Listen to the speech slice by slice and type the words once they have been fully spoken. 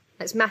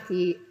That's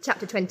Matthew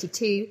chapter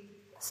 22,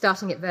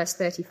 starting at verse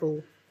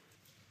 34.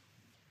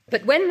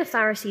 But when the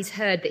Pharisees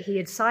heard that he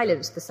had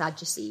silenced the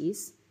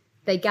Sadducees,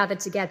 they gathered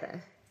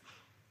together.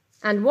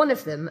 And one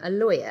of them, a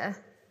lawyer,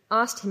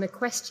 asked him a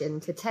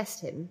question to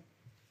test him.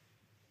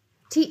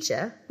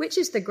 "Teacher, which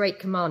is the great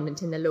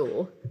commandment in the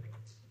law?"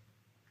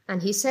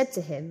 And he said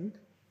to him,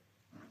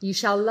 "You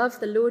shall love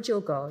the Lord your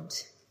God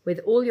with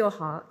all your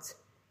heart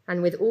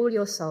and with all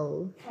your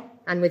soul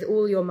and with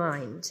all your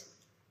mind.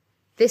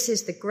 This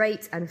is the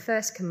great and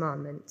first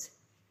commandment.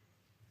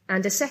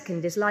 And a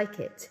second is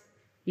like it.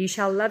 You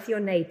shall love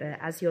your neighbour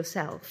as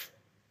yourself.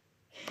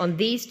 On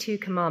these two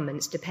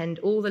commandments depend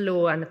all the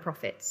law and the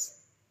prophets."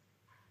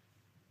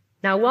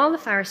 Now, while the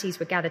Pharisees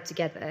were gathered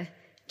together,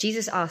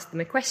 Jesus asked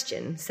them a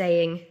question,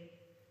 saying,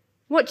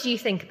 "What do you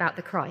think about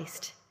the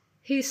Christ?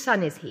 Whose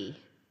son is he?"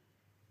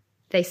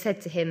 They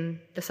said to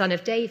him, "The son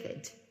of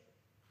David."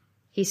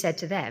 He said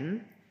to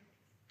them,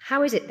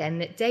 "How is it then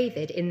that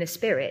David in the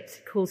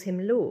Spirit calls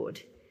him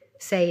Lord,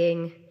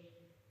 saying,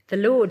 'The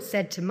Lord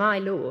said to my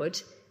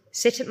Lord,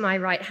 sit at my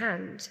right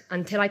hand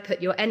until I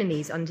put your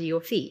enemies under your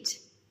feet'?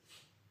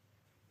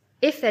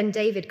 If then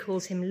David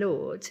calls him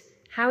Lord,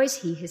 how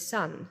is he his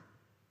son?"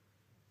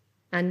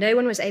 And no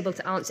one was able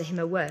to answer him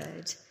a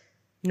word,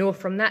 nor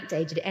from that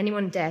day did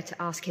anyone dare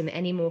to ask him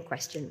any more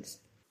questions.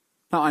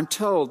 Now, I'm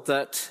told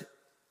that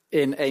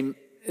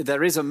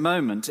there is a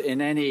moment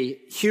in any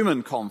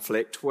human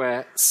conflict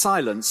where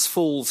silence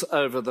falls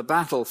over the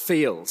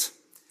battlefield.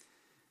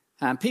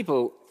 And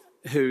people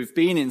who've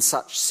been in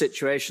such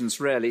situations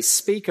rarely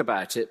speak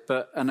about it,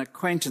 but an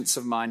acquaintance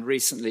of mine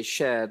recently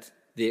shared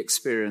the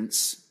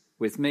experience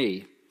with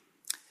me.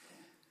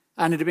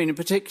 And it had been a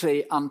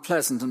particularly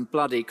unpleasant and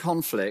bloody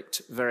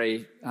conflict,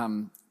 very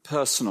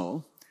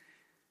personal.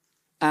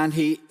 And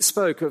he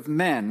spoke of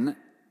men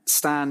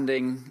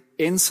standing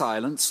in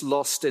silence,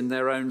 lost in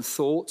their own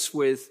thoughts,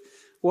 with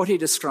what he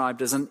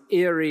described as an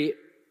eerie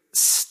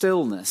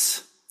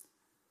stillness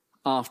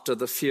after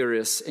the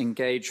furious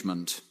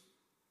engagement.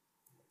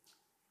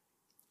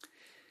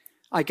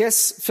 I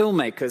guess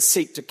filmmakers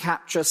seek to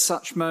capture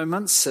such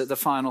moments at the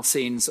final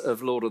scenes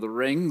of Lord of the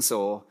Rings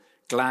or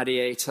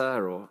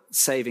Gladiator or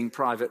Saving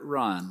Private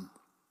Ryan.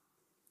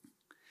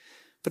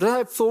 But as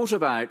I've thought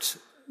about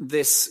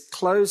this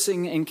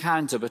closing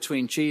encounter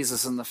between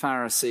Jesus and the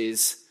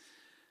Pharisees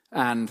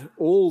and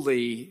all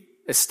the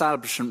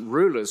establishment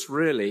rulers,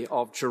 really,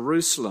 of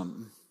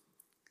Jerusalem,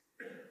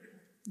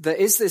 there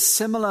is this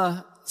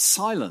similar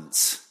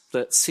silence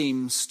that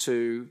seems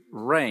to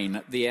reign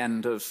at the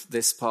end of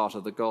this part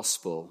of the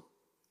gospel.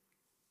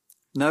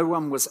 No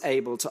one was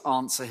able to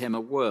answer him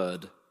a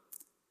word.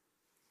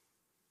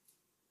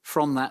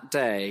 From that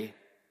day,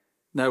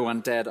 no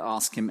one dared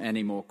ask him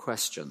any more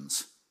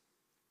questions.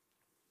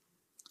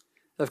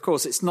 Of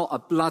course, it's not a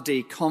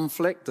bloody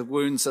conflict. The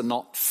wounds are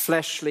not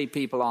fleshly.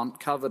 People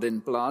aren't covered in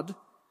blood.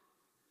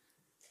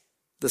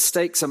 The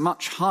stakes are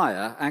much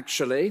higher,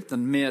 actually,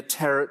 than mere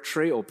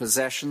territory or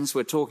possessions.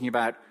 We're talking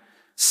about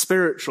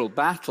spiritual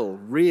battle,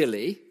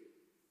 really.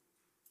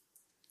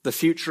 The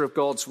future of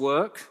God's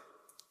work,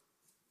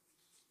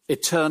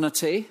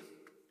 eternity,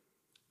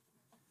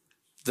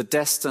 the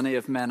destiny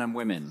of men and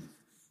women.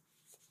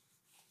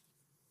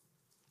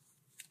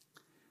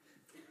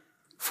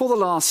 For the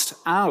last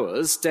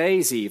hours,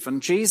 days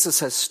even, Jesus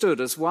has stood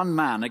as one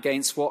man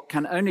against what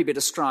can only be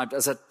described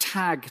as a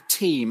tag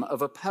team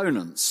of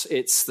opponents.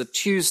 It's the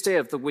Tuesday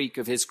of the week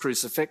of his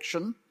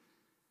crucifixion.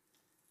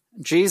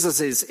 Jesus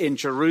is in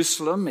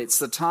Jerusalem. It's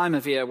the time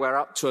of year where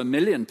up to 1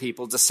 million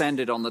people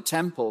descended on the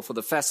temple for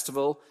the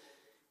festival.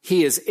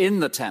 He is in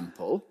the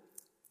temple.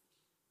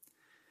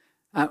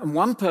 And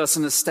one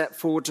person has stepped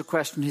forward to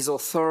question his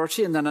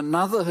authority, and then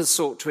another has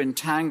sought to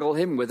entangle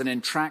him with an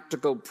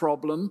intractable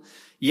problem.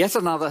 Yet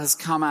another has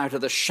come out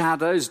of the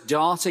shadows,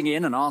 darting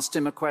in and asked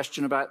him a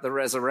question about the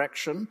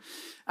resurrection.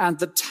 And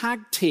the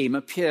tag team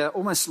appear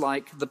almost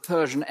like the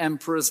Persian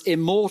emperor's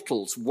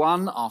immortals,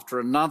 one after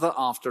another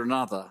after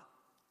another.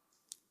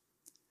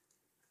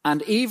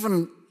 And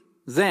even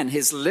then,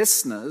 his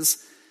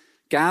listeners,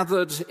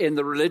 gathered in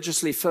the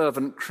religiously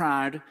fervent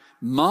crowd,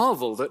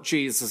 marveled at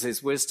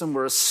Jesus' wisdom,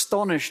 were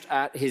astonished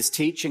at his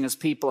teaching, as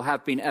people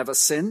have been ever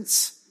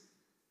since,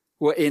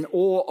 were in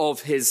awe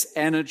of his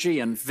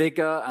energy and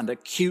vigor and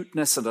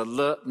acuteness and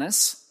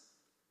alertness.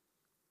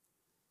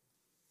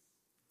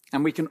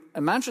 And we can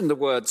imagine the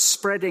word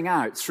spreading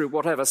out through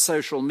whatever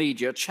social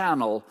media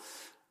channel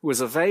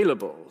was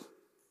available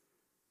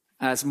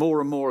as more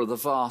and more of the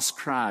vast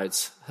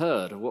crowds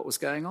heard of what was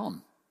going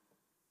on.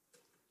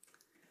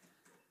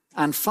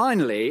 And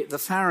finally, the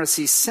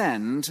Pharisees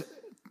send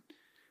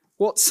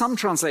what some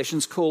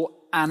translations call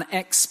an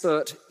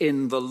expert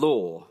in the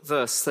law.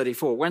 Verse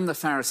 34, when the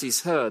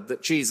Pharisees heard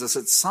that Jesus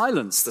had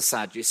silenced the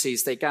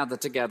Sadducees, they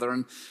gathered together,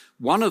 and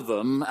one of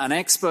them, an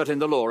expert in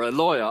the law, a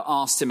lawyer,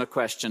 asked him a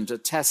question to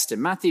test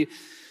him. Matthew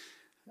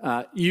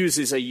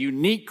uses a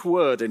unique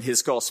word in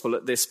his gospel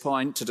at this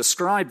point to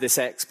describe this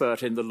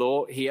expert in the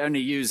law. He only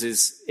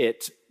uses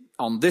it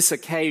on this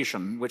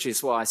occasion, which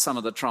is why some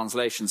of the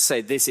translations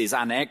say this is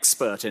an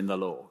expert in the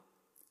law.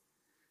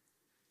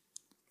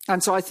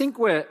 And so I think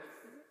we're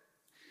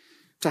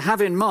to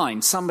have in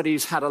mind somebody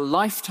who's had a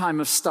lifetime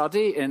of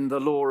study in the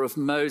law of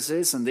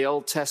Moses and the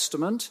Old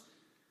Testament.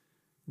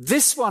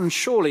 This one,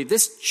 surely,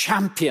 this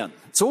champion,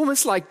 it's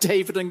almost like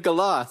David and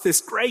Goliath,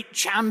 this great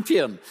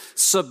champion,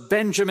 Sir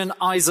Benjamin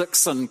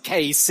Isaacson,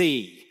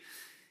 KC.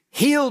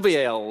 He'll be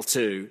able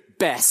to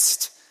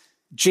best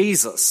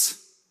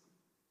Jesus.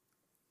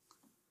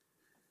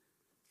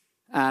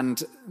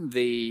 And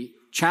the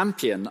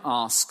champion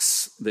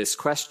asks this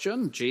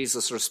question.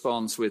 Jesus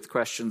responds with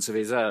questions of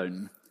his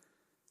own.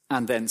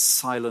 And then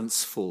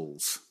silence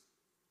falls.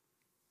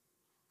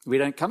 We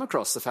don't come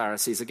across the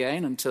Pharisees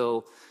again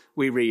until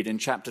we read in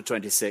chapter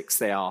 26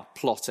 they are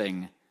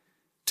plotting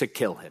to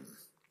kill him.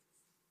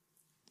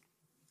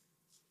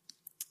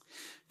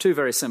 Two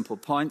very simple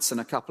points and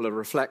a couple of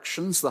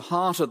reflections. The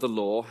heart of the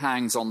law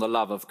hangs on the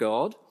love of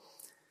God.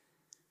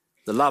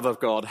 The love of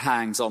God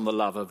hangs on the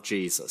love of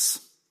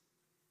Jesus.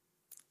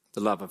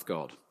 The love of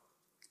God.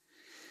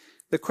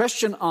 The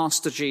question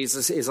asked to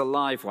Jesus is a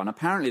live one.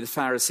 Apparently the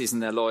Pharisees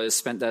and their lawyers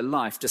spent their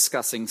life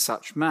discussing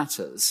such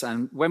matters.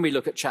 And when we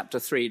look at chapter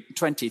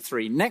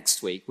 23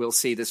 next week, we'll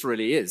see this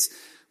really is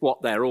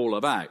what they're all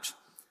about.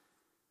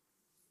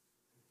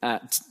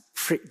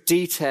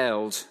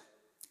 Detailed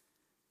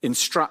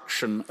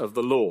instruction of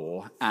the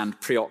law and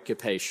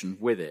preoccupation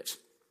with it.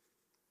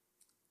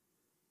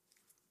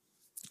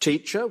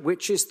 Teacher,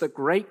 which is the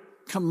great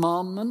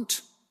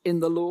commandment in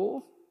the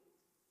law?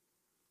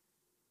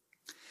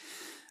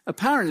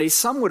 Apparently,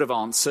 some would have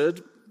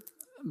answered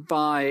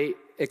by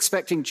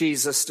expecting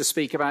Jesus to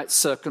speak about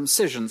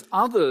circumcision.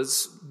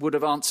 Others would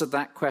have answered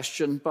that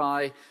question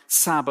by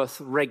Sabbath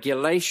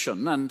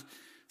regulation, and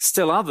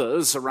still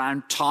others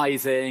around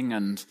tithing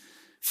and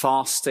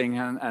fasting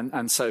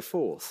and so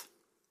forth.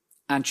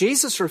 And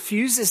Jesus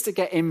refuses to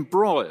get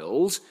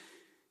embroiled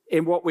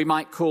in what we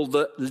might call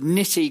the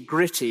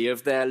nitty-gritty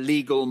of their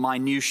legal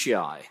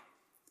minutiae.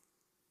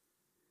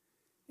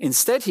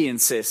 Instead, he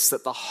insists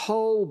that the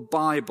whole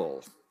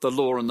Bible, the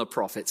law and the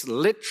prophets,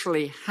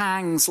 literally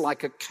hangs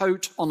like a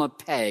coat on a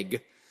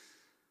peg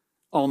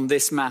on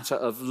this matter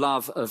of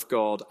love of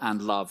God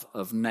and love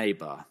of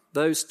neighbor.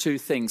 Those two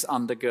things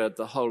undergird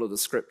the whole of the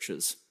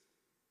scriptures.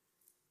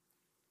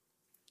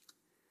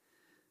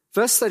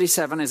 Verse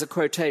 37 is a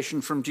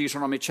quotation from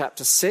Deuteronomy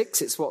chapter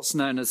 6. It's what's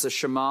known as the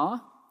Shema.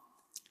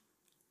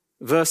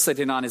 Verse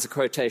 39 is a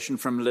quotation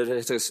from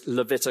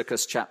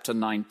Leviticus chapter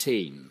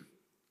 19.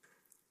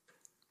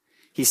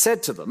 He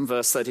said to them,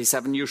 verse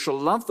 37, "You shall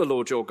love the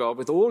Lord your God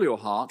with all your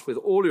heart, with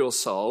all your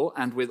soul,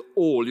 and with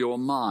all your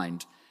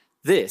mind.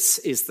 This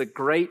is the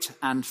great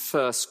and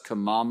first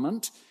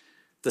commandment.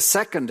 The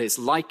second is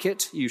like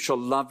it, you shall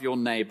love your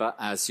neighbor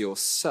as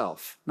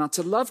yourself." Now,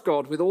 to love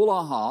God with all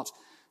our heart,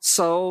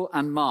 soul,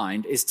 and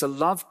mind is to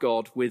love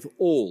God with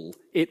all.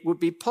 It would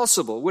be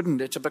possible,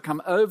 wouldn't it, to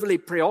become overly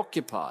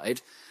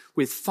preoccupied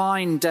with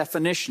fine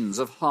definitions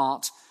of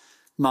heart,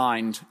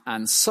 mind,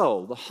 and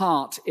soul. The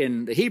heart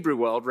in the Hebrew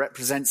world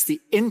represents the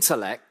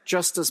intellect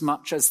just as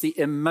much as the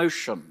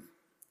emotion.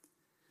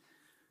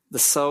 The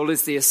soul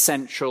is the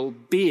essential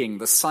being,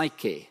 the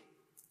psyche.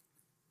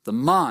 The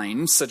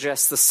mind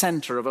suggests the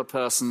center of a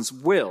person's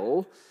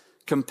will,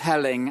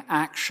 compelling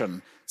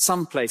action.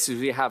 Some places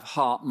we have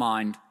heart,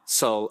 mind,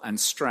 soul, and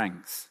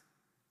strength.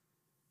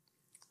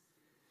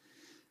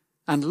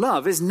 And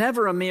love is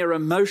never a mere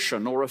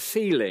emotion or a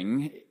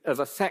feeling of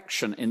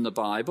affection in the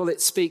Bible. It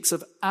speaks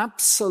of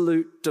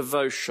absolute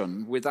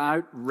devotion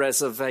without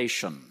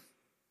reservation.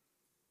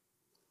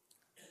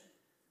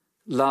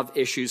 Love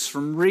issues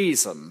from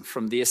reason,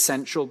 from the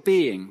essential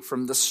being,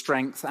 from the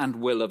strength and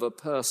will of a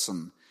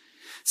person.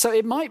 So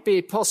it might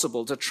be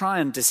possible to try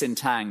and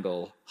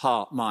disentangle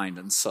heart, mind,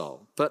 and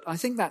soul. But I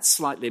think that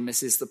slightly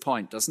misses the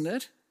point, doesn't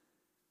it?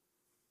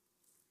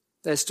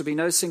 There's to be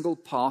no single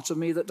part of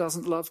me that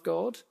doesn't love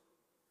God.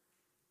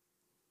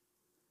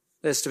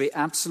 There's to be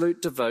absolute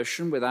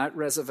devotion without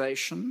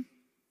reservation.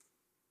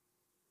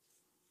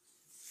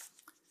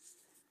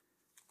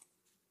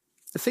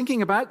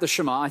 Thinking about the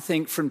Shema, I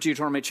think, from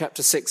Deuteronomy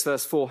chapter 6,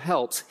 verse 4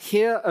 helps.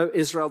 "Hear, O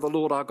Israel, the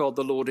Lord our God,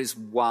 the Lord is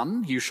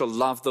one. You shall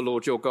love the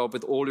Lord your God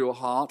with all your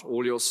heart,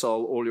 all your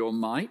soul, all your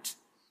might.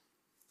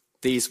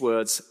 These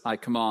words I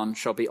command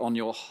shall be on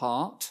your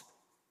heart."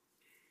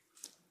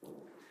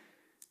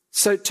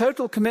 So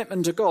total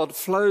commitment to God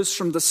flows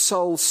from the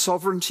sole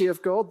sovereignty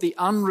of God, the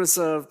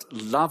unreserved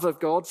love of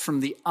God, from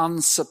the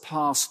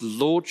unsurpassed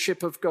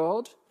lordship of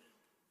God.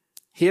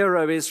 "Hear,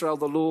 O Israel,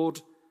 the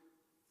Lord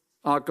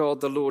our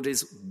God, the Lord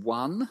is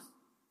one."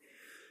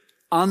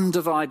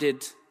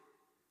 Undivided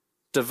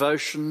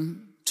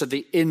devotion to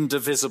the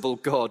indivisible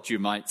God, you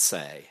might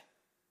say.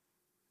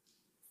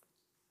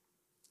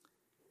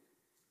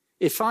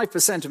 If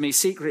 5% of me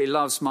secretly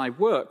loves my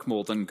work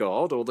more than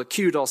God, or the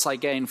kudos I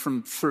gain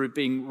through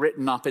being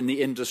written up in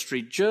the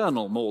industry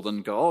journal more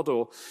than God,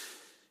 or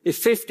if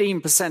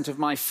 15% of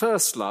my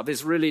first love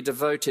is really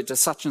devoted to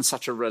such and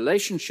such a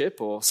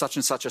relationship, or such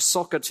and such a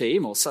soccer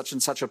team, or such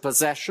and such a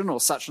possession, or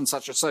such and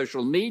such a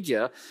social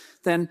media,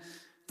 then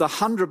the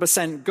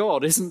 100%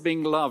 God isn't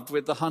being loved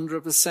with the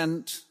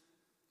 100%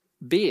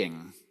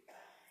 being.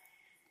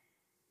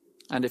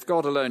 And if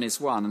God alone is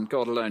one, and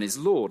God alone is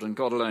Lord, and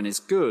God alone is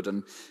good,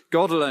 and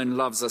God alone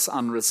loves us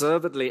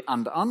unreservedly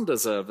and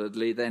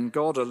undeservedly, then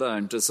God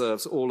alone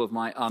deserves all of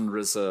my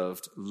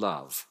unreserved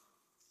love.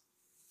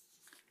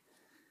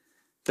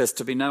 There's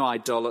to be no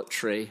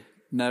idolatry,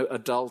 no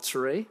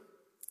adultery,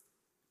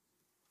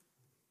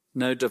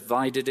 no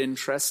divided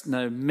interest,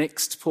 no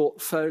mixed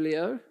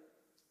portfolio,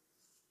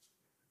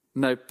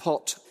 no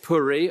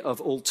potpourri of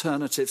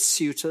alternative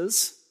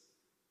suitors.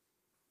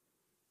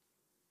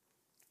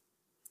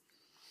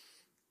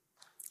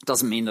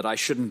 Doesn't mean that I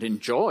shouldn't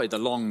enjoy the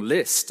long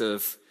list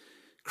of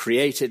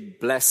created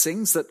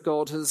blessings that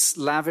God has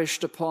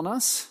lavished upon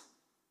us,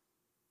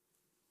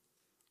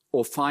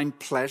 or find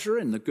pleasure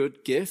in the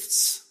good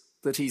gifts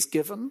that he's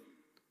given,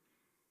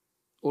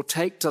 or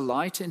take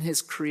delight in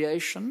his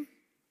creation,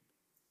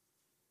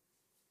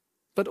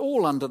 but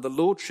all under the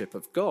lordship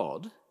of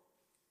God.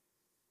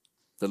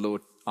 The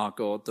Lord, our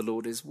God, the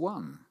Lord is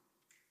one.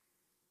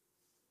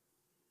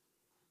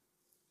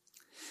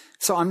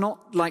 So I'm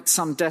not like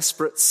some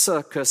desperate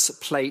circus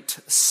plate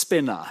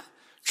spinner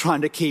trying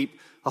to keep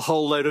a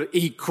whole load of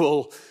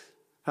equal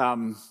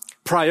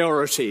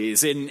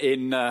priorities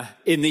in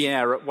the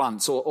air at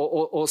once,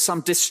 or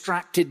some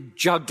distracted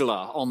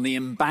juggler on the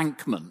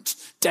embankment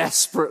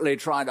desperately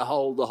trying to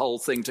hold the whole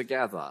thing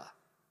together.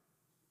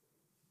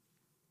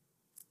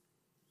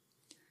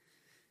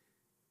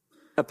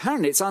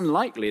 Apparently, it's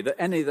unlikely that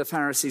any of the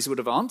Pharisees would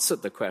have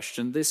answered the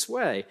question this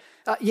way.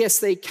 Yes,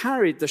 they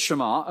carried the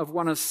Shema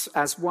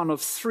as one of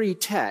three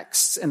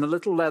texts in a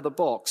little leather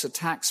box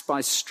attached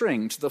by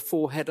string to the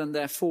forehead and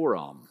their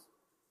forearm.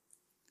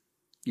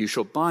 You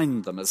shall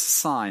bind them as a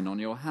sign on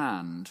your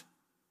hand.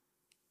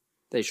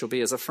 They shall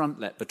be as a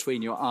frontlet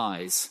between your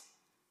eyes.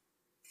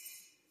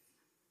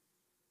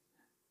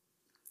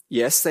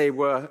 Yes, they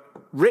were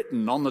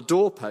written on the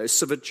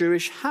doorposts of a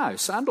Jewish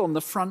house and on the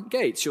front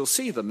gates. You'll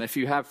see them if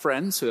you have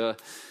friends who are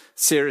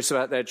serious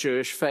about their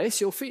Jewish faith.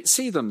 You'll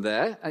see them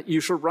there. You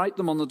shall write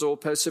them on the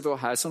doorposts of your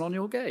house and on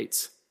your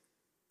gates.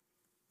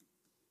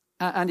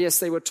 And yes,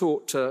 they were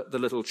taught to the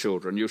little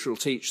children. You shall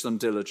teach them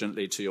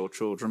diligently to your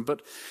children.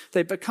 But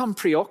they become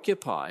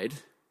preoccupied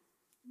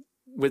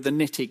with the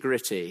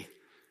nitty-gritty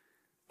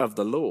of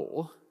the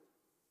law,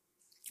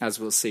 as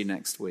we'll see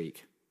next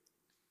week,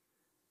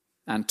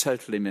 and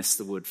totally miss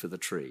the wood for the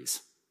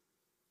trees.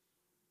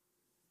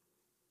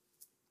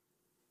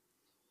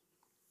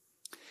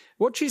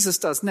 What Jesus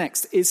does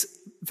next is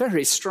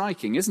very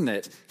striking, isn't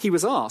it? He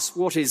was asked,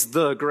 what is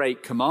the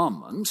great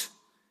commandment?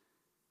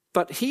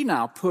 But he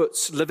now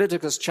puts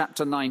Leviticus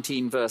chapter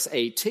 19, verse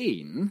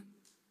 18.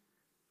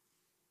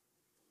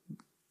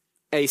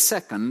 A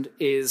second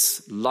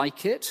is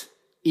like it,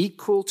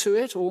 equal to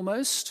it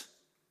almost.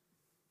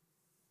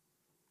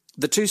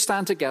 The two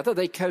stand together,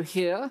 they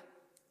cohere.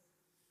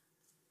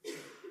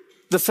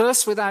 The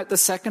first without the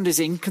second is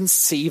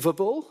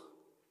inconceivable.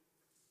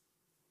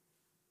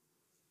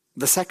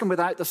 The second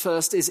without the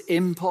first is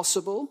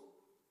impossible.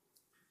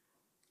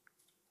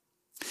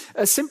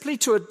 Simply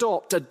to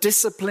adopt a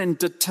disciplined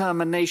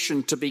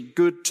determination to be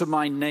good to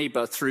my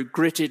neighbor through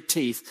gritted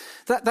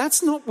teeth,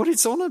 that's not what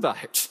it's on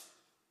about.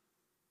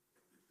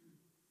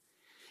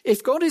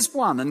 If God is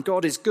one and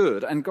God is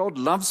good and God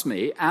loves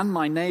me and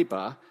my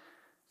neighbor,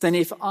 then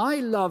if I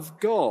love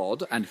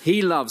God and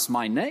he loves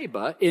my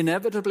neighbor,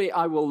 inevitably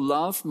I will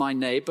love my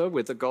neighbor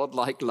with a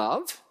God-like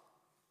love.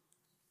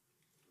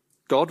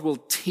 God will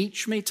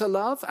teach me to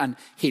love, and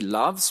he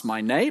loves my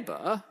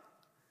neighbor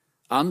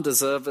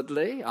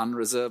undeservedly,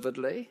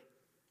 unreservedly.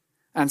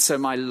 And so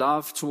my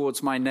love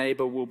towards my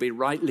neighbor will be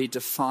rightly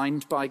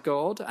defined by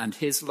God and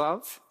his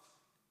love.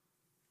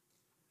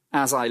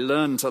 As I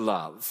learn to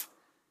love,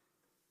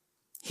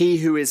 he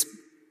who is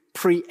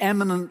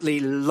preeminently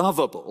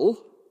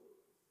lovable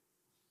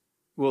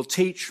will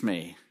teach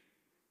me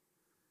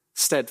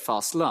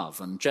steadfast love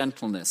and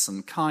gentleness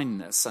and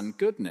kindness and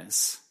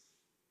goodness.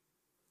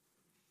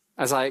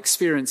 As I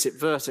experience it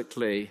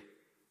vertically,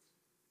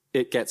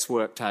 it gets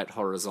worked out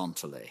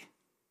horizontally.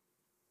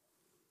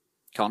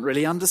 Can't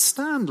really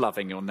understand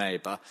loving your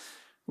neighbor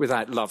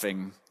without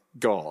loving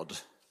God.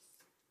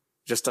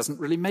 Just doesn't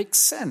really make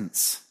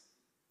sense.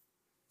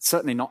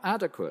 Certainly not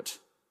adequate.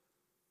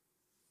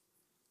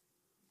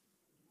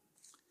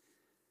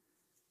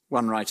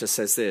 One writer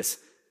says this: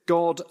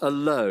 God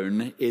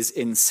alone is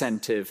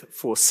incentive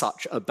for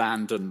such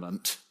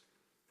abandonment.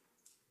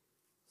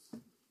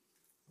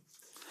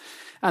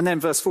 And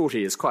then verse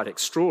 40 is quite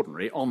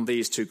extraordinary. On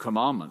these two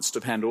commandments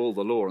depend all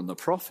the law and the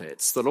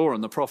prophets. The law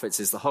and the prophets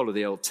is the whole of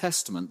the Old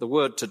Testament. The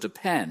word to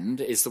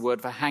depend is the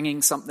word for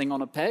hanging something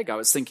on a peg. I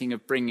was thinking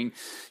of bringing,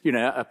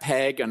 a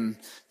peg and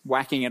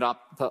whacking it up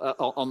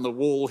on the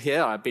wall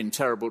here. I'd be in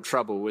terrible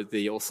trouble with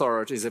the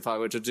authorities if I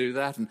were to do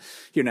that. And,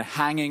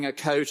 hanging a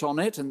coat on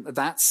it. And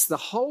that's the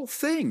whole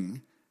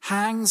thing.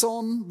 Hangs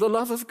on the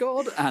love of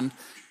God and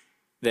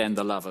then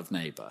the love of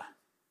neighbor.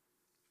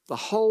 The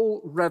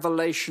whole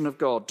revelation of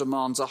God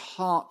demands a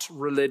heart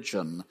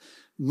religion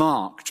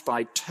marked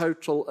by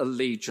total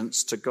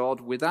allegiance to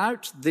God.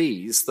 Without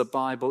these, the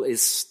Bible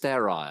is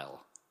sterile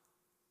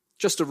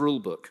just a rule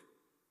book,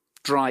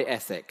 dry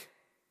ethic,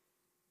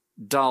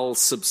 dull,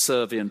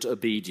 subservient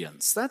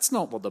obedience. That's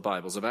not what the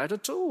Bible's about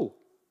at all.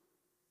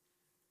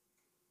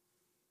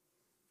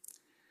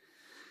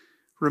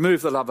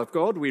 Remove the love of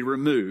God, we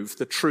remove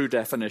the true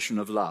definition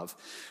of love.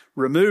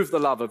 Remove the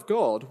love of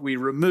God, we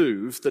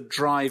remove the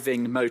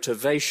driving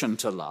motivation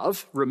to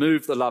love.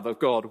 Remove the love of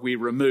God, we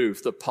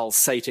remove the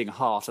pulsating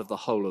heart of the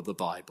whole of the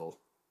Bible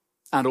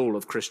and all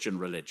of Christian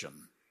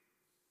religion.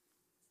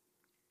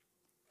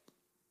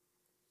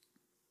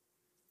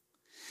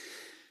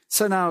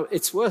 So now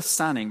it's worth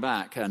standing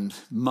back and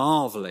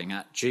marveling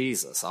at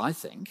Jesus, I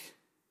think.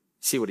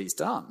 See what he's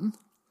done.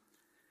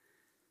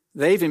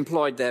 They've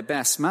employed their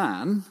best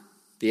man,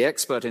 the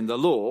expert in the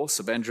law,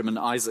 Sir Benjamin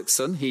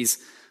Isaacson. He's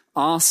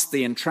asked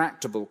the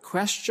intractable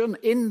question.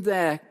 In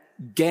their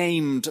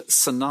gamed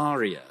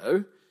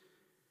scenario,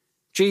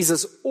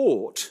 Jesus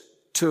ought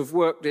to have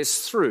worked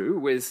this through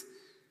with,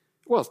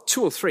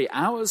 2 or 3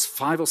 hours,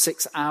 5 or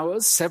 6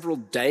 hours, several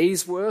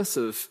days' worth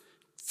of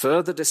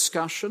further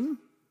discussion.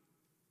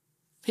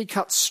 He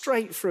cut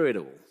straight through it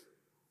all.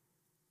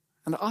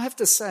 And I have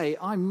to say,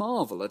 I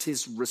marvel at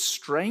his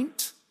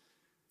restraint,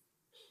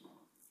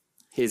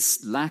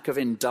 his lack of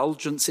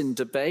indulgence in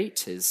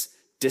debate, his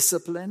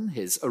discipline,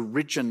 his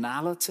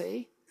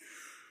originality,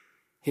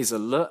 his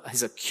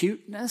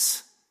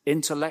acuteness,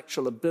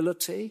 intellectual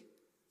ability,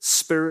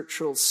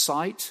 spiritual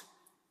sight.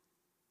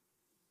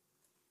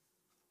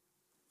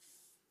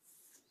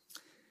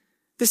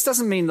 This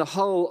doesn't mean the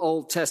whole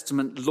Old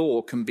Testament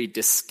law can be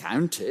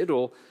discounted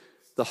or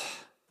the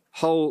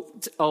whole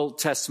Old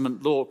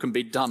Testament law can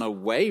be done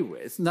away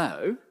with.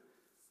 No.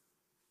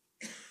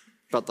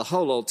 But the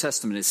whole Old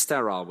Testament is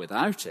sterile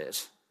without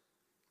it.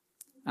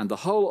 And the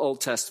whole Old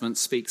Testament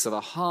speaks of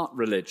a heart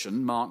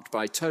religion marked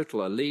by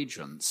total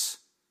allegiance.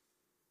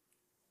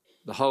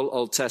 The whole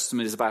Old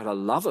Testament is about a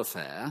love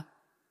affair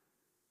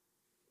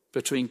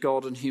between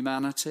God and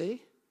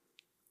humanity.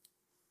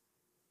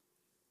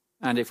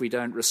 And if we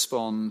don't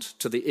respond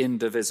to the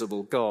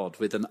indivisible God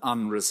with an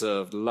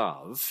unreserved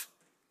love,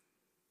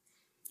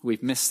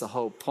 we've missed the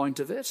whole point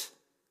of it.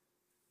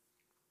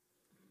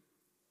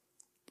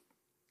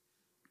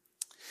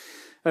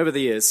 Over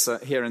the years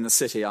here in the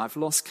city, I've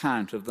lost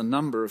count of the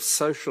number of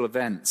social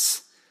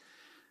events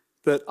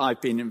that I've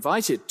been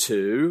invited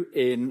to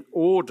in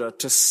order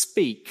to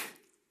speak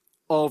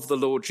of the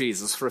Lord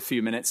Jesus for a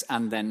few minutes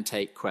and then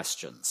take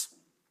questions.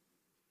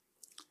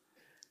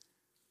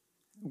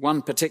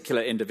 One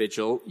particular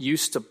individual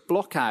used to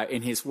block out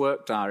in his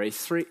work diary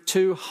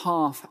 2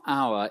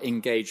 half-hour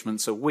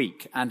engagements a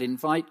week and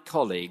invite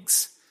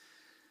colleagues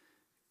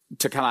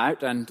to come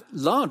out and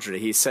largely,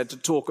 he said, to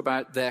talk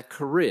about their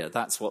career.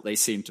 That's what they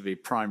seemed to be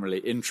primarily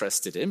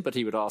interested in, but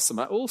he would ask them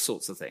about all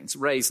sorts of things,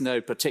 raise no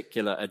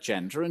particular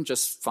agenda and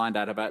just find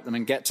out about them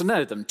and get to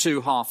know them.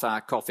 2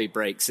 half-hour coffee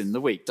breaks in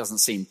the week doesn't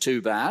seem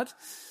too bad.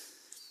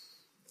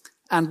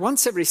 And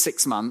once every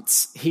 6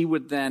 months, he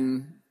would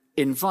then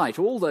invite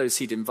all those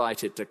he'd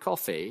invited to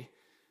coffee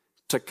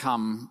to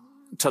come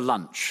to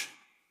lunch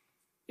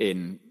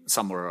in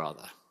somewhere or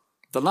other.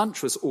 The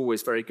lunch was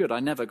always very good.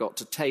 I never got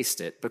to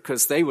taste it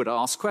because they would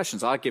ask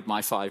questions. I'd give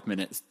my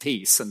 5-minute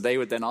piece and they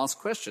would then ask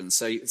questions.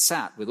 So you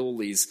sat with all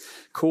these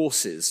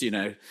courses,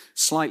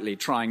 slightly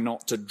trying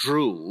not to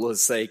drool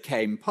as they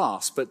came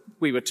past, but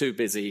we were too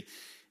busy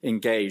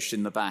engaged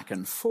in the back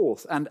and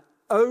forth. And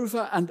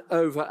over and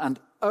over and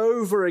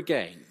over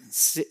again,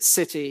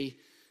 city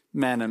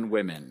men and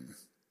women,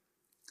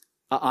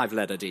 I've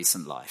led a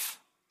decent life.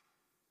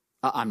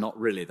 I'm not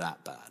really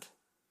that bad.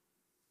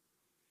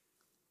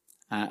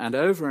 And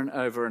over and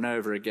over and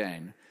over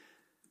again,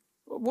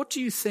 what do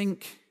you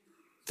think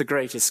the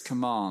greatest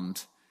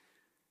command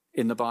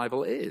in the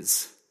Bible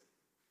is?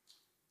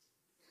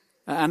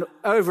 And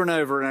over and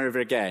over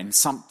again,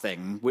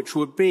 something which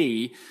would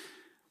be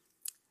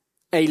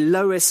a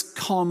lowest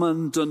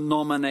common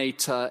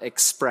denominator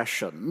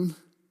expression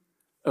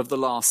of the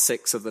last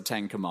 6 of the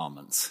 10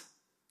 commandments.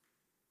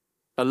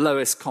 A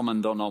lowest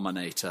common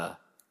denominator,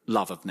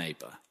 love of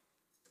neighbor.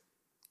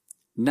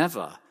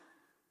 Never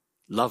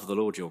love the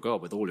Lord your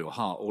God with all your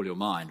heart, all your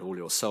mind, all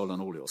your soul,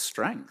 and all your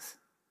strength.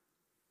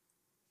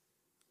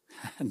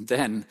 And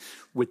then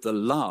with the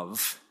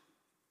love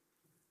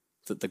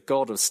that the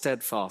God of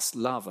steadfast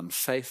love and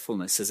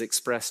faithfulness has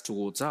expressed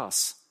towards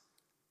us,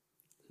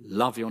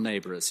 love your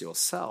neighbor as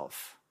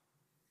yourself.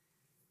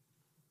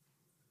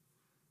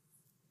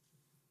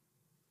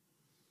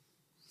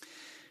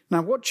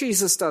 Now, what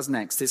Jesus does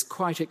next is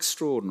quite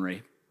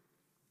extraordinary.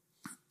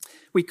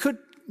 We could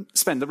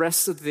spend the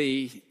rest of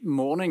the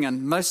morning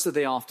and most of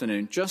the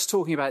afternoon just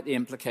talking about the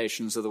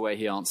implications of the way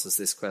he answers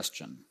this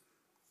question.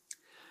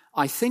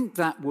 I think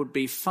that would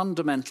be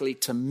fundamentally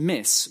to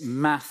miss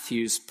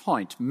Matthew's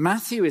point.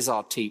 Matthew is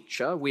our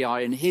teacher. We are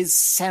in his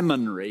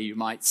seminary, you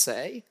might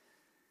say,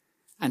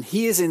 and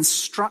he is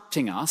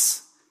instructing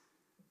us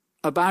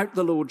about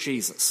the Lord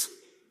Jesus.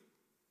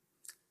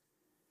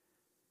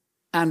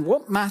 And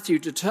what Matthew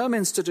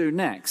determines to do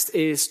next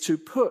is to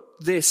put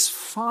this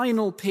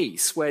final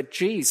piece where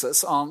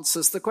Jesus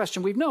answers the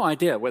question. We've no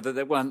idea whether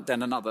there weren't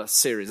then another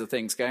series of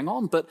things going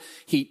on, but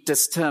he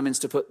determines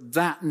to put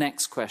that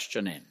next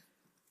question in.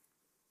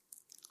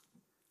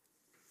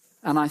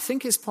 And I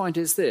think his point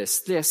is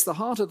this: yes, the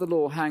heart of the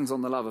law hangs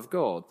on the love of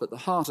God, but the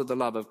heart of the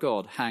love of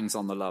God hangs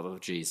on the love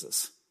of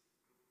Jesus.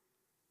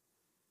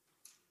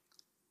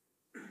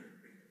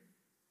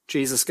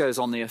 Jesus goes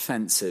on the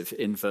offensive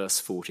in verse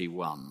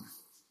 41.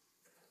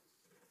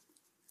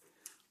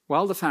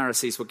 While the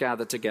Pharisees were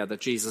gathered together,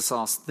 Jesus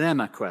asked them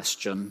a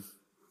question.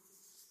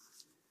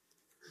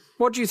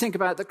 What do you think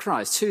about the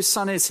Christ? Whose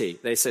son is he?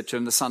 They said to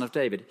him, the son of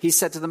David. He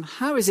said to them,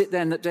 how is it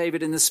then that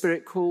David in the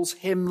Spirit calls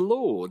him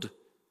Lord?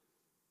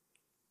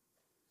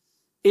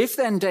 If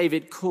then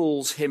David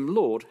calls him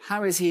Lord,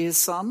 how is he his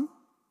son?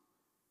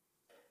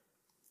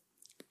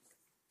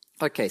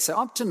 Okay, so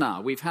up to now,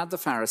 we've had the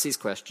Pharisees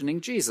questioning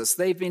Jesus.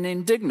 They've been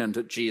indignant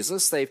at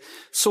Jesus. They've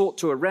sought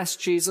to arrest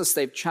Jesus.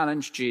 They've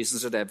challenged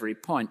Jesus at every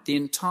point. The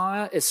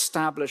entire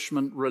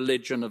establishment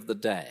religion of the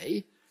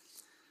day,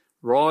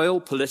 royal,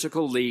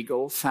 political,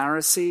 legal,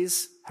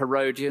 Pharisees,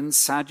 Herodians,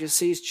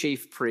 Sadducees,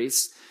 chief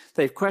priests,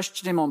 they've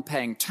questioned him on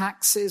paying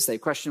taxes.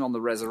 They've questioned him on the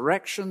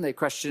resurrection. They've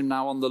questioned him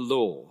now on the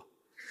law.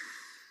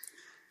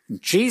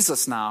 And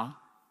Jesus now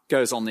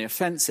goes on the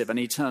offensive, and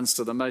he turns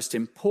to the most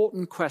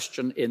important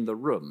question in the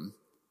room.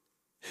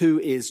 Who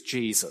is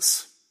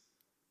Jesus?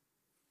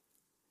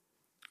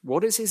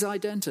 What is his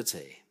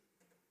identity?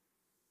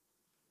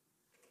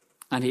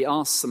 And he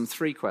asks them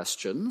three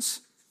questions.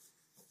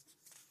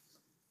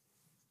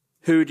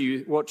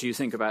 What do you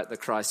think about the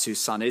Christ? Whose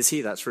son is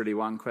he? That's really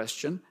one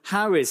question.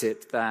 How is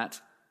it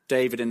that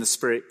David in the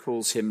Spirit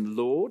calls him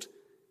Lord?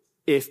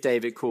 If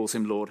David calls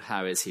him Lord,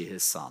 how is he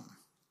his son?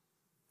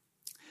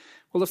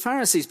 Well, the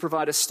Pharisees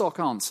provide a stock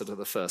answer to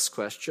the first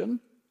question.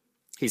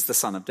 He's the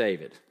son of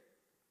David.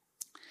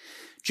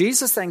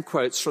 Jesus then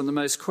quotes from the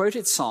most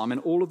quoted psalm in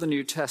all of the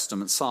New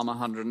Testament, Psalm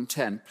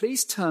 110.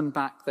 Please turn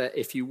back there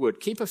if you would.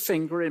 Keep a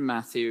finger in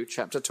Matthew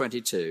chapter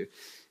 22.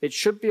 It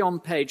should be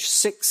on page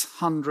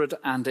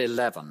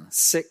 611,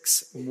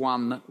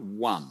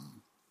 611.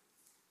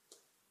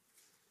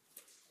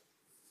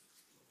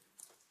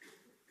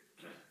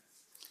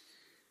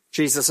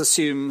 Jesus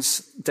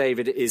assumes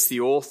David is the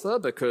author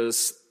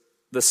because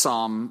the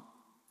psalm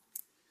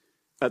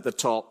at the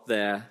top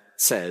there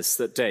says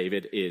that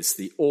David is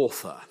the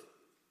author.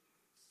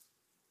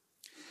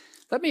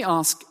 Let me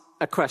ask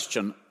a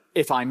question,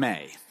 if I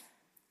may.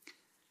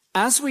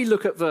 As we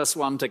look at verse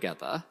 1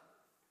 together,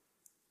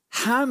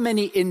 how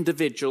many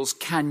individuals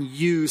can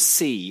you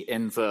see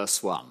in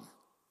verse 1?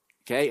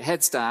 Okay,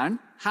 heads down.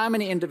 How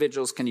many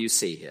individuals can you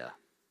see here?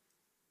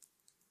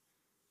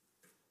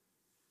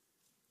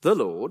 The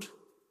Lord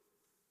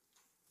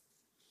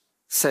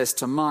says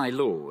to my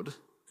Lord,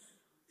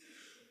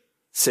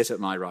 sit at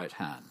my right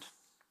hand.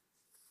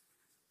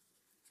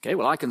 Okay,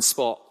 well, I can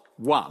spot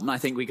one. I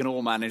think we can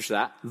all manage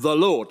that. The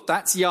Lord,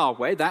 that's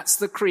Yahweh. That's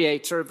the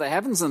creator of the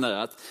heavens and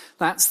earth.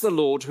 That's the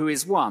Lord who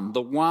is one,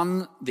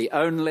 the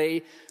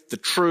only, the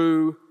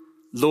true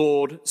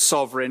Lord,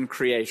 sovereign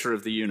creator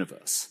of the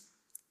universe.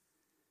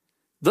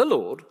 The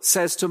Lord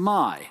says to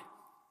my.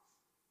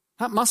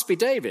 That must be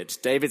David.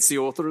 David's the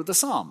author of the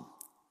psalm.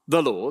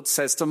 The Lord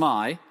says to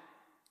my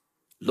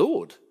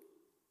Lord.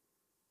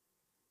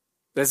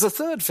 There's a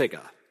third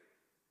figure.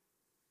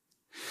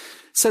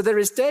 So there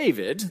is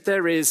David,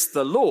 there is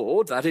the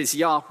Lord, that is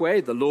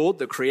Yahweh, the Lord,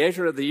 the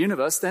creator of the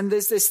universe. Then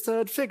there's this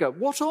third figure.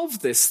 What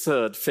of this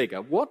third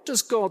figure? What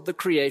does God, the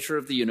creator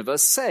of the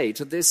universe, say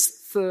to this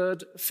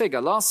third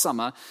figure? Last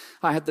summer,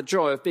 I had the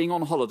joy of being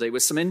on holiday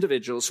with some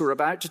individuals who were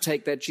about to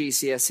take their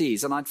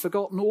GCSEs, and I'd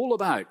forgotten all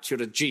about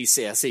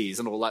GCSEs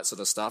and all that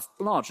sort of stuff,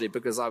 largely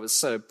because I was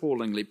so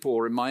appallingly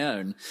poor in my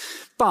own.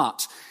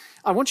 But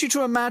I want you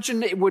to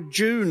imagine it were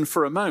June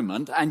for a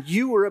moment, and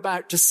you were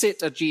about to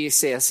sit a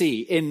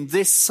GCSE in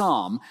this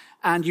psalm,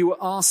 and you were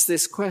asked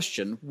this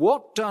question: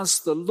 what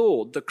does the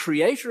Lord, the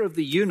creator of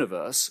the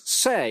universe,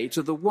 say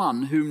to the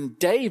one whom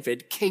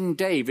David, King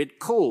David,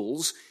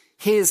 calls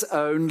his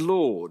own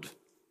Lord?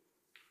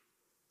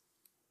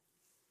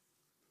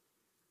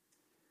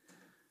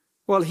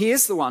 Well, he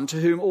is the one to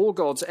whom all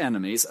God's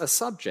enemies are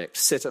subject.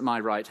 Sit at my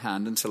right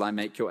hand until I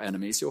make your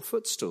enemies your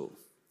footstool.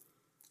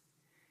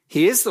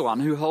 He is the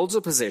one who holds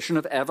a position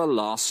of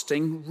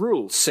everlasting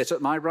rule. Sit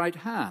at my right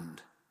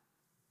hand.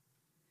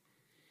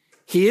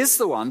 He is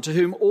the one to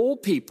whom all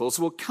peoples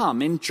will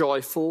come in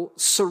joyful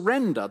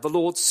surrender. The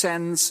Lord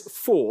sends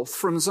forth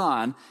from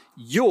Zion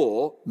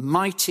your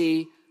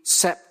mighty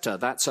scepter.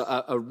 That's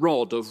a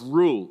rod of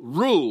rule.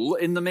 Rule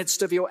in the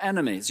midst of your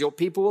enemies. Your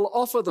people will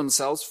offer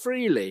themselves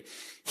freely.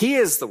 He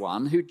is the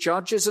one who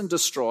judges and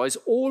destroys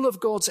all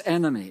of God's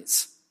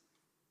enemies.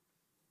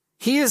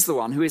 He is the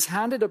one who is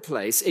handed a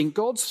place in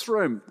God's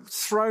throne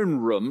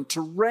room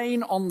to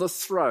reign on the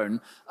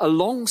throne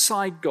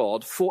alongside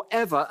God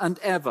forever and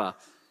ever.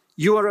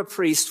 You are a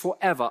priest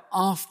forever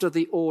after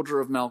the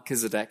order of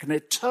Melchizedek, an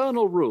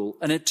eternal rule,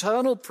 an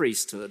eternal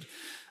priesthood,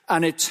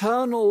 an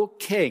eternal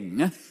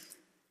king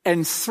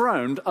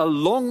enthroned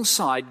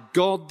alongside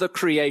God, the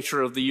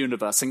creator of the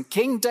universe. And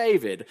King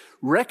David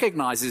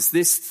recognizes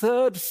this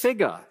third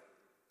figure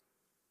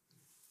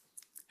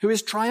who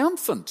is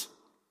triumphant,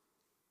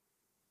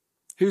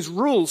 whose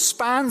rule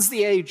spans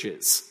the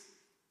ages,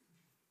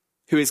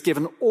 who is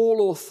given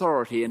all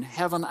authority in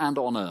heaven and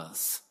on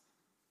earth.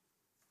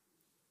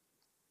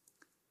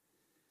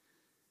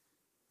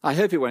 I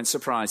hope it won't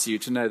surprise you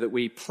to know that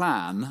we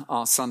plan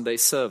our Sunday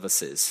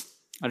services.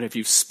 I don't know if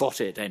you've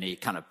spotted any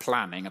kind of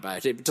planning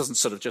about it. It doesn't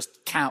sort of just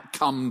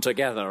come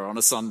together on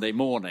a Sunday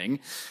morning.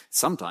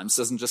 Sometimes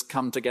it doesn't just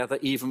come together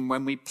even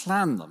when we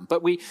plan them.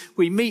 But we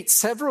meet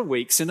several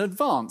weeks in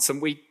advance and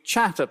we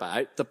chat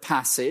about the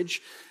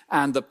passage,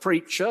 and the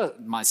preacher,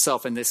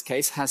 myself in this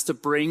case, has to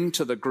bring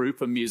to the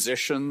group of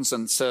musicians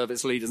and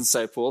service leaders and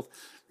so forth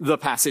the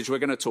passage we're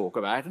going to talk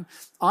about. And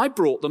I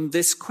brought them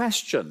this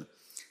question.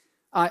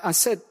 I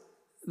said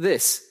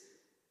this,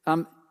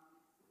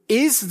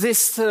 is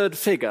this third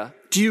figure,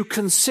 do you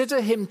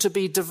consider him to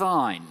be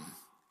divine?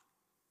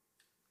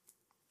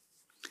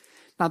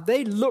 Now,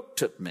 they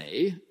looked at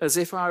me as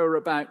if I were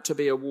about to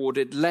be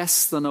awarded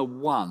less than a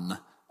 1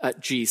 at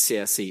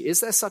GCSE.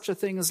 Is there such a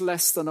thing as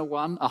less than a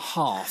 1? A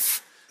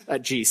half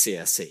at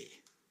GCSE.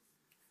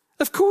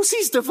 Of course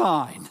he's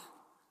divine,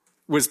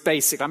 was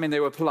basic. I mean, they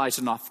were polite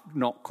enough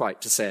not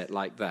quite to say it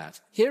like that.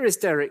 Here is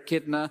Derek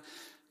Kidner.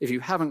 If you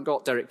haven't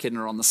got Derek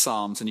Kidner on the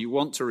Psalms and you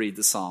want to read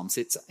the Psalms,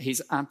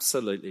 he's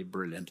absolutely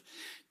brilliant.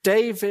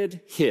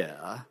 David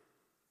here,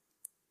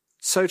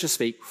 so to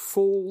speak,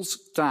 falls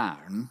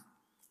down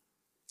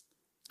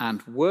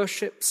and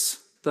worships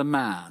the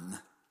man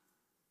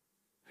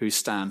who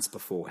stands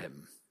before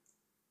him.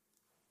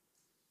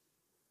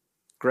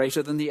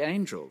 Greater than the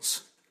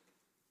angels,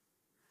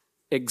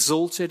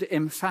 exalted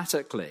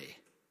emphatically,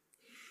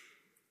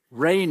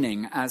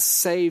 reigning as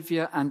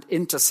Saviour and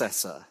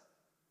intercessor,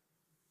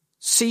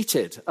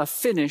 seated, a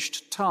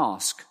finished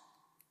task,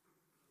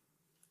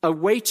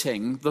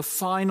 awaiting the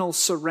final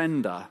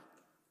surrender.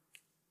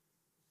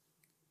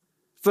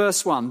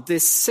 Verse 1,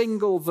 this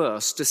single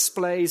verse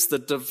displays the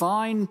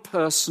divine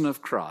person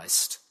of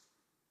Christ,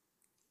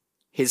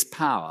 his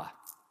power,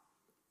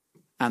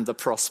 and the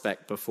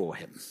prospect before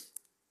him.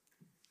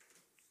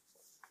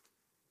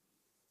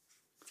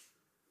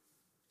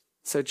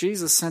 So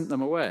Jesus sent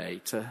them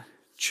away to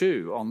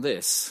chew on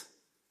this.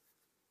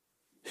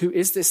 Who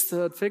is this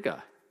third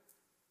figure?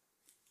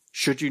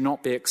 Should you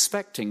not be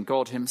expecting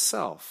God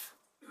himself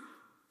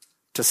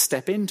to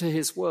step into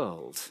his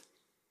world,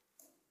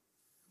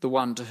 the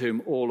one to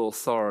whom all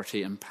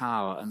authority and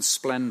power and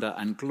splendor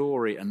and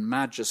glory and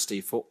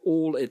majesty for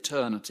all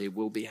eternity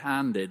will be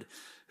handed,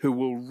 who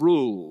will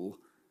rule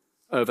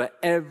over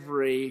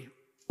every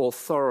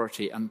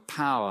authority and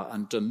power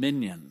and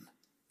dominion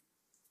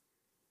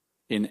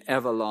in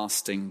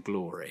everlasting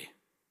glory?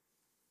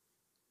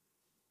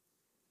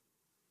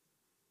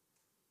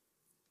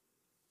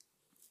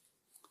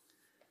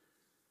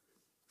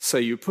 So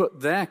you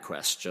put their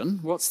question,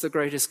 what's the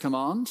greatest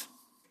command?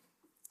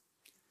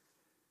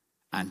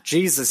 And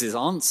Jesus'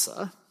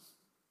 answer,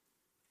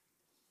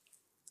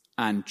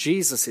 and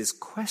Jesus'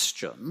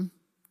 question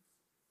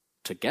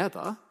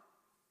together.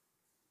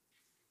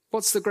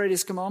 What's the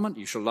greatest commandment?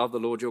 You shall love the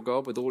Lord your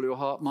God with all your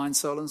heart, mind,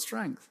 soul, and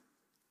strength.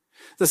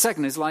 The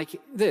second is like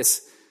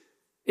this,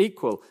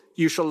 equal.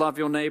 You shall love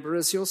your neighbor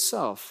as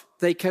yourself.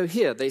 They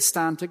cohere, they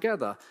stand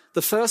together.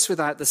 The first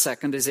without the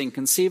second is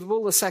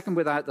inconceivable. The second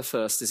without the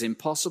first is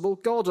impossible.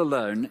 God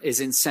alone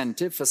is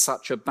incentive for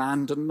such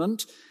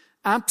abandonment,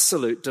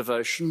 absolute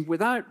devotion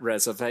without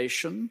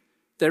reservation.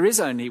 There is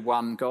only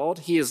one God.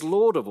 He is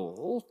Lord of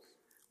all.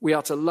 We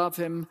are to love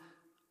him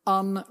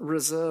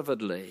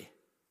unreservedly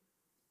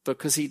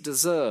because he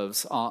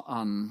deserves our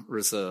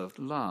unreserved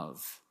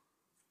love.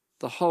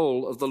 The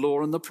whole of the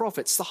law and the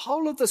prophets, the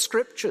whole of the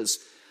scriptures,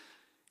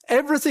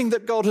 everything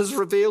that God has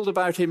revealed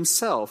about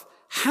himself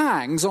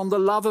hangs on the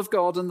love of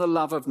God and the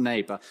love of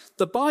neighbor.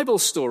 The Bible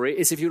story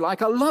is, if you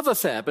like, a love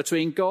affair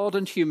between God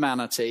and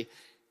humanity.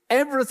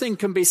 Everything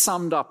can be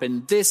summed up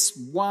in this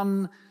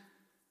one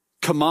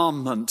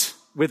commandment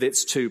with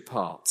its two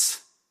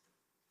parts.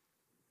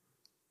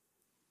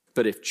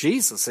 But if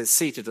Jesus is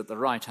seated at the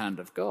right hand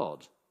of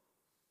God,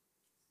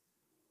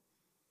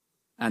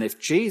 and if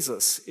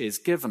Jesus is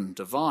given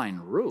divine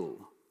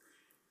rule,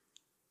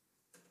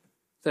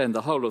 then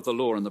the whole of the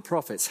law and the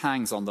prophets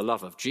hangs on the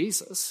love of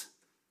Jesus.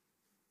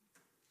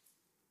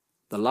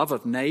 The love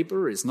of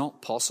neighbor is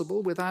not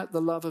possible without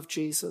the love of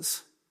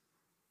Jesus.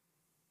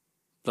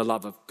 The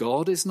love of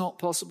God is not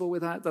possible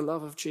without the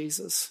love of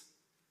Jesus.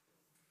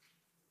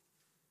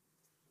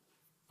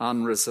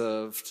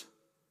 Unreserved,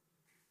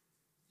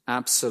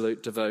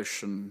 absolute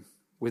devotion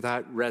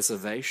without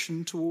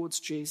reservation towards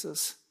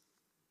Jesus.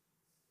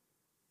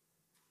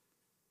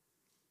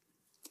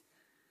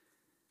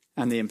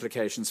 And the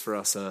implications for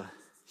us are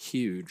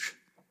huge.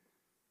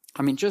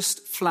 I mean,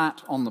 just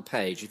flat on the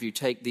page, if you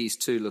take these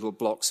two little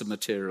blocks of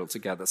material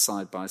together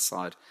side by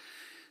side,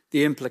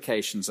 the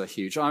implications are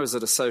huge. I was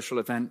at a social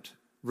event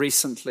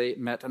recently,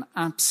 met an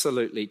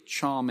absolutely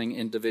charming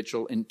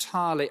individual,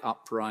 entirely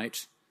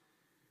upright,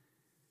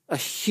 a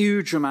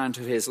huge amount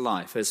of his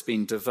life has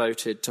been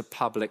devoted to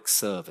public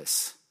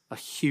service. A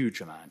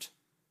huge amount.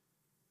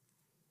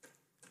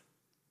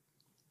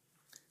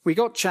 We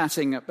got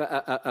chatting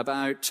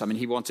about,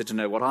 he wanted to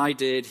know what I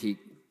did. He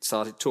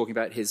started talking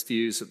about his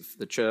views of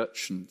the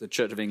church and the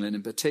Church of England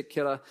in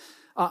particular.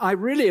 I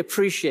really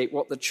appreciate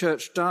what the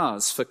church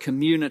does for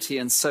community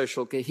and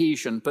social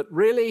cohesion, but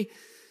really,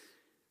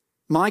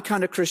 my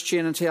kind of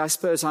Christianity, I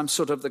suppose I'm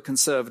sort of the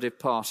Conservative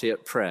Party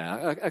at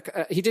prayer.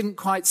 He didn't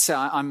quite say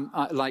I'm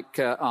like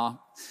our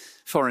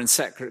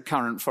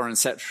current Foreign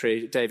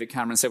Secretary David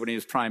Cameron said when he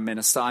was Prime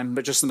Minister, I'm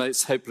just the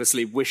most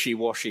hopelessly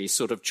wishy-washy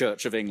sort of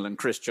Church of England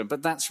Christian,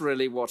 but that's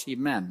really what he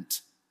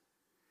meant.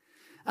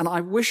 And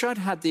I wish I'd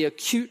had the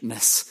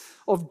acuteness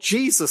of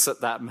Jesus at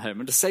that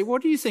moment to say,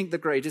 what do you think the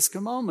greatest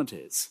commandment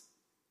is?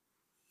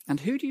 And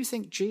who do you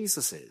think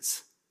Jesus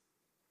is?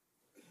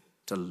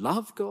 To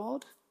love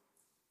God,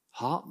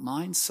 heart,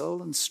 mind,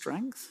 soul, and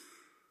strength?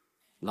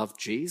 Love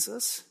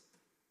Jesus?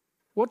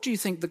 What do you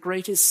think the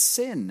greatest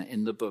sin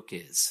in the book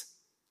is?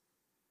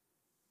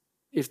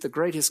 If the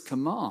greatest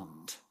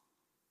command,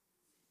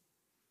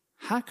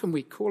 how can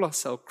we call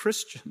ourselves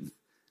Christian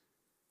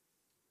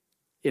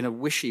in a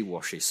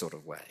wishy-washy sort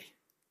of way?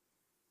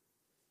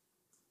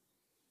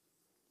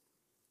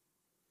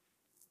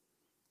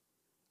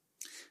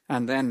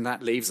 And then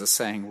that leaves us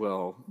saying,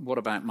 well, what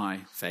about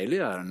my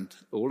failure? And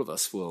all of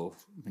us will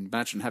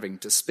imagine having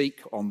to speak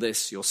on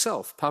this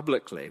yourself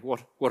publicly.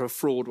 What a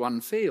fraud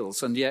one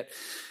feels. And yet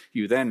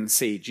you then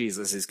see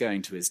Jesus is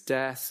going to his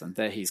death, and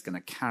there he's going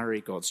to carry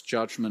God's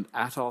judgment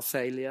at our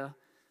failure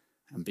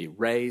and be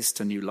raised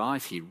to new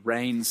life. He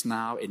reigns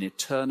now in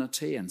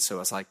eternity. And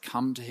so as I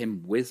come to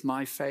him with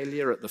my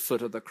failure at the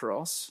foot of the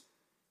cross,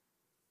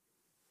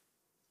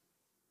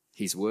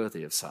 he's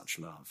worthy of such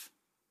love.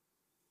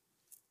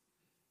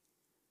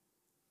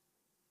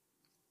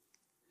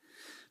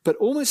 But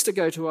almost to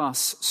go to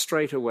us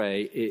straight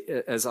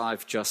away, as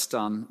I've just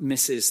done,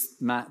 misses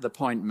the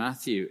point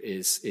Matthew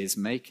is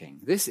making.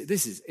 This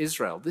is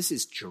Israel. This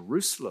is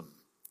Jerusalem.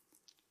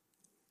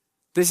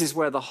 This is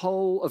where the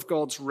whole of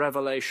God's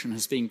revelation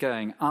has been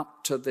going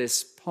up to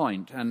this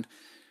point. And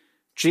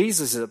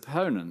Jesus'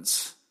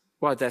 opponents,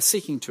 they're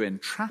seeking to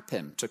entrap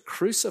him, to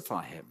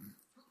crucify him.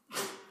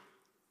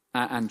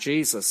 And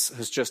Jesus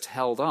has just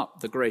held up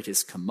the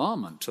greatest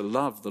commandment, to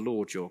love the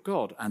Lord your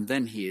God. And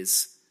then he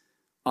is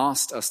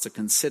asked us to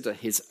consider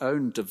his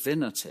own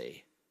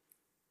divinity.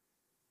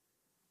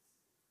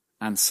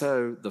 And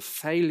so the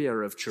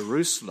failure of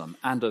Jerusalem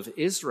and of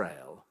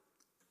Israel,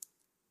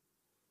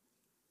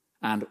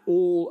 and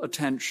all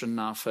attention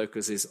now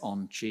focuses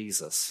on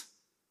Jesus,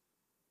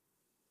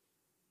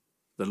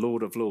 the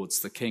Lord of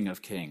Lords, the King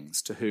of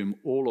Kings, to whom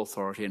all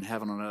authority in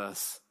heaven and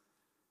earth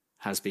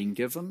has been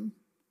given.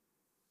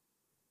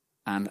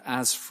 And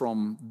as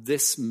from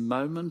this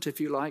moment, if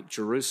you like,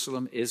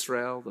 Jerusalem,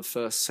 Israel, the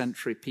first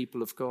century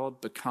people of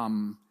God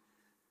become,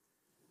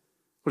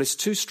 well, it's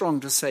too strong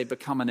to say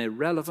become an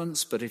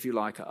irrelevance, but if you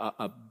like,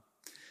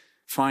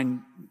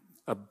 find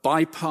a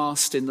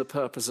bypassed in the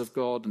purpose of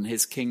God and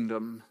his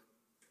kingdom,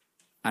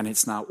 and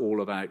it's now all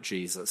about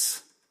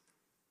Jesus.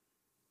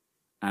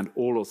 And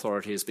all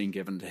authority has been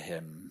given to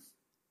him.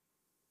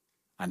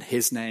 And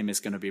his name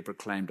is going to be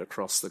proclaimed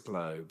across the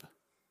globe.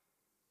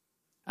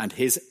 And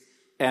his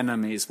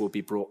enemies will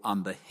be brought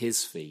under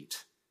his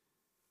feet,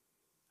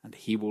 and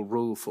he will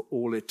rule for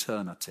all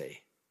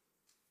eternity.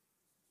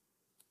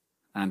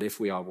 And if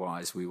we are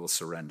wise, we will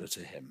surrender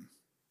to him.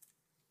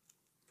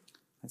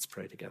 Let's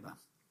pray together.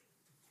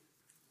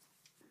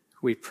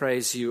 We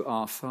praise you,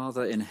 our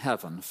Father in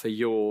heaven, for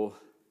your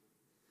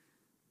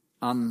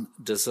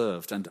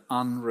undeserved and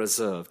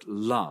unreserved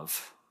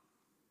love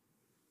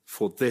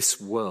for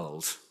this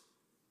world.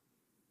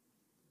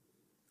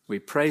 We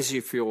praise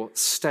you for your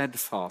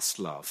steadfast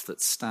love that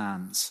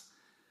stands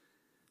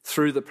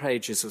through the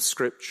pages of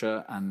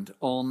Scripture and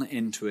on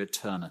into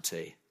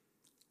eternity.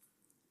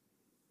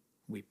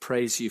 We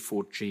praise you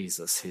for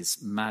Jesus,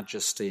 his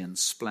majesty and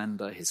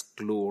splendor, his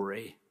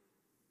glory,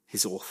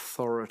 his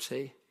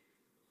authority.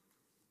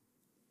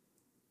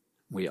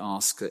 We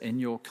ask that in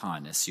your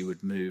kindness you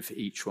would move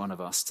each one of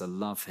us to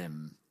love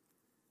him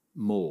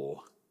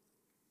more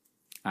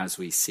as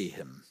we see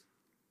him.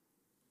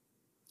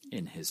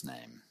 In his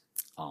name.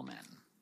 Amen.